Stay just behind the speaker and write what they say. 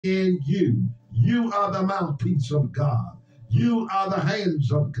in you. You are the mouthpiece of God. You are the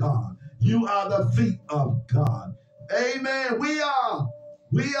hands of God. You are the feet of God. Amen. We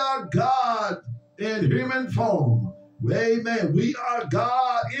are God in human form. Amen. We are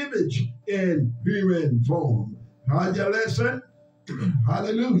God image in human form. Are you listen?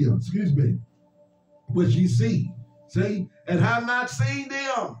 Hallelujah. Excuse me. Which you see. See? And have not seen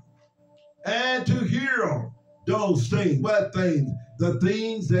them and to hear those things. What things? The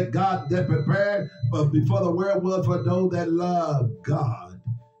things that God that prepared before the world was for those that love God.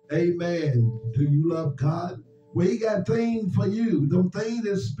 Amen. Do you love God? Well, He got things for you. Them things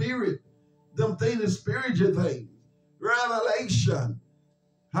is spirit. Them things is spiritual things. Revelation.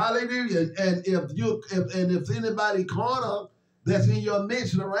 Hallelujah. And if anybody corner that's in your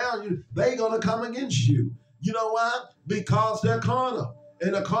midst and around you, they gonna come against you. You know why? Because they're carnal.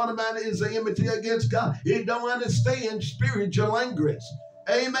 And a carnal man is an enmity against God. It don't understand spiritual language.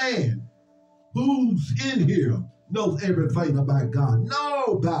 Amen. Who's in here knows everything about God?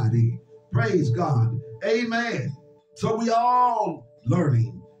 Nobody. Praise God. Amen. So we all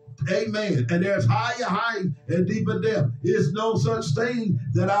learning. Amen. And there's higher height and deeper depth. There's no such thing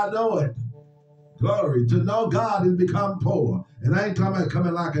that I know it. Glory. To know God is become poor. And I ain't talking about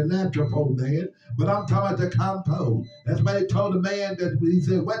coming like a natural poor man, but I'm talking about the compo. That's why he told the man that he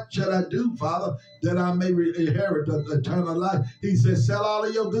said, what should I do, Father, that I may inherit the eternal life? He said, sell all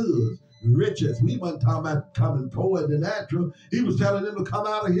of your goods, riches. We weren't talking about coming poor in the natural. He was telling them to come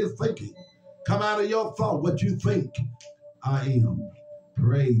out of his thinking. Come out of your thought, what you think I am.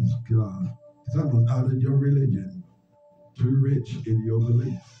 Praise God. Someone out of your religion, too rich in your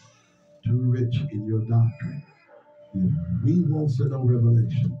belief, too rich in your doctrine. If we want to know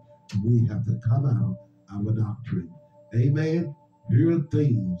revelation, we have to come out our doctrine. Amen. Hear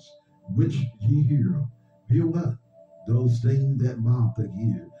things which ye hear. Hear what? Those things that Martha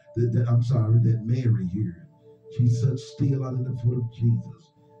hear. That Mary heard. She sat still under the foot of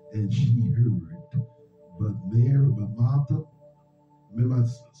Jesus, and she heard. But Martha, remember I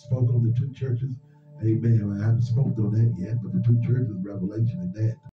spoke on the two churches? Amen. I haven't spoken on that yet, but the two churches, Revelation and that.